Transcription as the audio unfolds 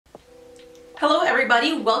Hello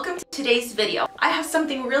everybody, welcome to today's video. I have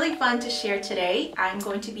something really fun to share today. I'm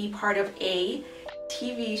going to be part of a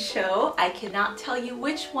TV show. I cannot tell you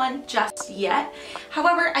which one just yet.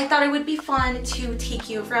 However, I thought it would be fun to take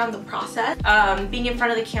you around the process. Being in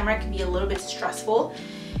front of the camera can be a little bit stressful,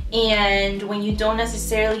 and when you don't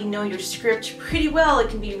necessarily know your script pretty well, it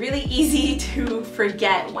can be really easy to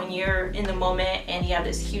forget when you're in the moment and you have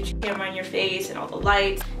this huge camera in your face and all the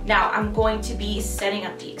lights. Now I'm going to be setting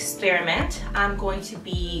up the experiment. I'm going to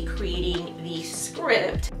be creating the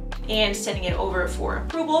script and sending it over for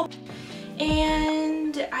approval,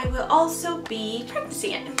 and I will also be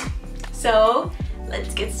practicing it. So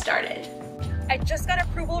let's get started. I just got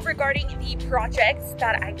approval regarding the projects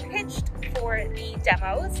that I pitched for the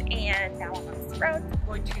demos, and now I'm on this route. I'm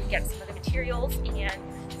going to get some of the materials and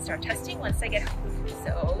start testing once I get home.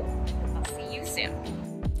 So I'll see you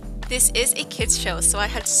soon. This is a kids show, so I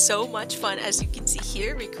had so much fun, as you can see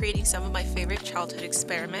here, recreating some of my favorite childhood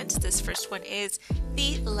experiments. This first one is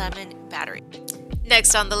the lemon battery.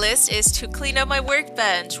 Next on the list is to clean up my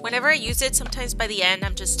workbench. Whenever I use it, sometimes by the end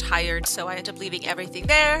I'm just tired, so I end up leaving everything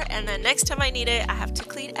there, and then next time I need it, I have to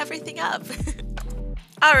clean everything up.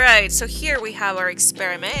 Alright, so here we have our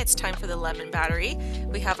experiment. It's time for the lemon battery.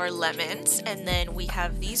 We have our lemons, and then we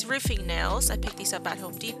have these roofing nails. I picked these up at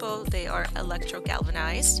Home Depot. They are electro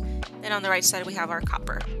galvanized. And on the right side we have our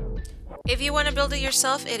copper. If you want to build it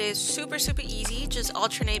yourself, it is super easy. Just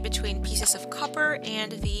alternate between pieces of copper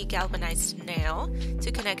and the galvanized nail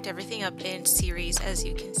to connect everything up in series, as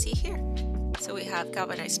you can see here. So we have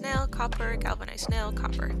galvanized nail, copper, galvanized nail,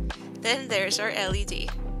 copper. Then there's our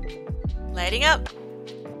LED. Lighting up.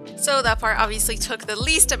 So that part obviously took the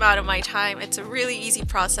least amount of my time. It's a really easy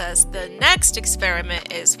process. The next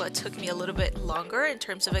experiment is what took me a little bit longer in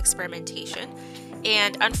terms of experimentation.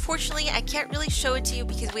 And unfortunately, I can't really show it to you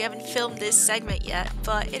because we haven't filmed this segment yet,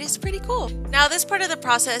 but it is pretty cool. Now, this part of the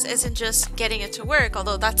process isn't just getting it to work,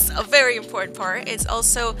 although that's a very important part. It's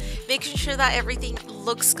also making sure that everything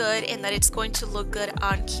looks good and that it's going to look good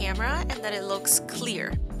on camera and that it looks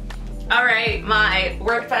clear. Alright, my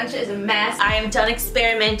workbench is a mess. I am done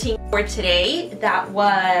experimenting for today. That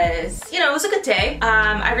was, it was a good day.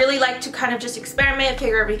 I really like to kind of just experiment,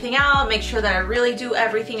 figure everything out, make sure that I really do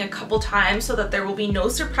everything a couple times so that there will be no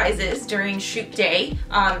surprises during shoot day,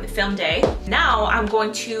 film day. Now I'm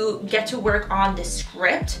going to get to work on the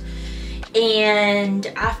script. And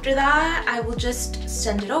after that, I will just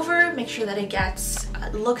send it over, make sure that it gets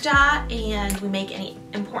looked at, and we make any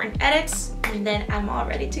important edits, and then I'm all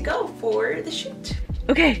ready to go for the shoot.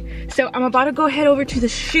 Okay, so I'm about to go head over to the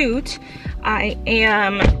shoot. I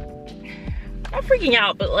am not freaking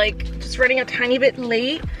out, but like just running a tiny bit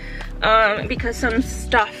late because some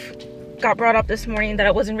stuff got brought up this morning that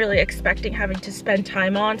I wasn't really expecting having to spend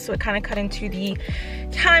time on, so it kind of cut into the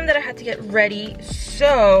time that I had to get ready.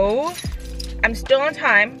 So I'm still on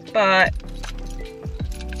time, but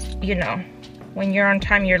when you're on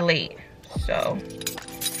time, you're late. So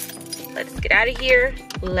let's get out of here.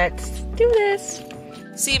 Let's do this.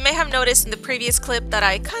 So you may have noticed in the previous clip that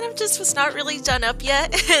I kind of just was not really done up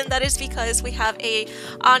yet, and that is because we have a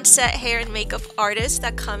on-set hair and makeup artist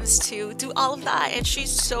that comes to do all of that, and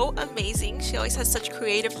she's so amazing. She always has such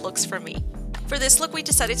creative looks for me. For this look, we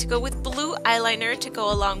decided to go with blue eyeliner to go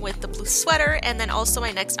along with the blue sweater, and then also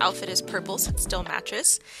my next outfit is purple, so it still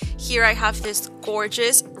matches. Here I have this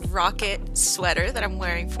gorgeous rocket sweater that I'm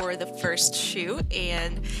wearing for the first shoot,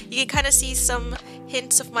 and you can kind of see some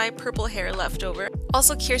hints of my purple hair left over.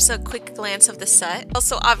 Also, here's a quick glance of the set.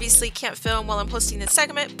 Also, obviously can't film while I'm hosting this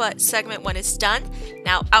segment, but segment 1 is done.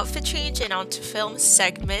 Now outfit change and on to film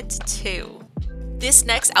segment 2. This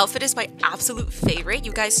next outfit is my absolute favorite.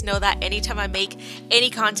 You guys know that anytime I make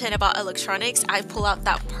any content about electronics, I pull out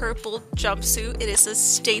that purple jumpsuit. It is a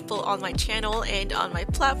staple on my channel and on my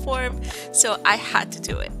platform, so I had to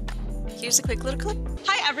do it. Here's a quick little clip.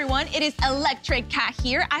 Hi everyone, it is Electric Cat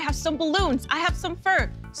here. I have some balloons, I have some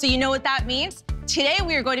fur. So you know what that means? Today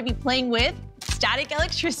we are going to be playing with static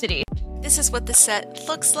electricity. This is what the set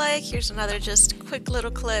looks like. Here's another just quick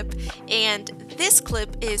little clip, and this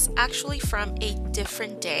clip is actually from a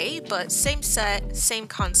different day, but same set, same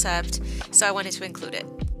concept, so I wanted to include it.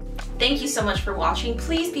 Thank you so much for watching.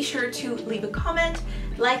 Please be sure to leave a comment,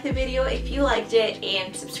 like the video if you liked it,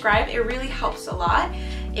 and subscribe. It really helps a lot.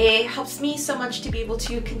 It helps me so much to be able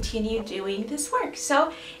to continue doing this work.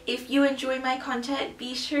 So if you enjoy my content,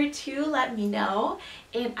 be sure to let me know,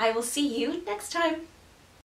 and I will see you next time.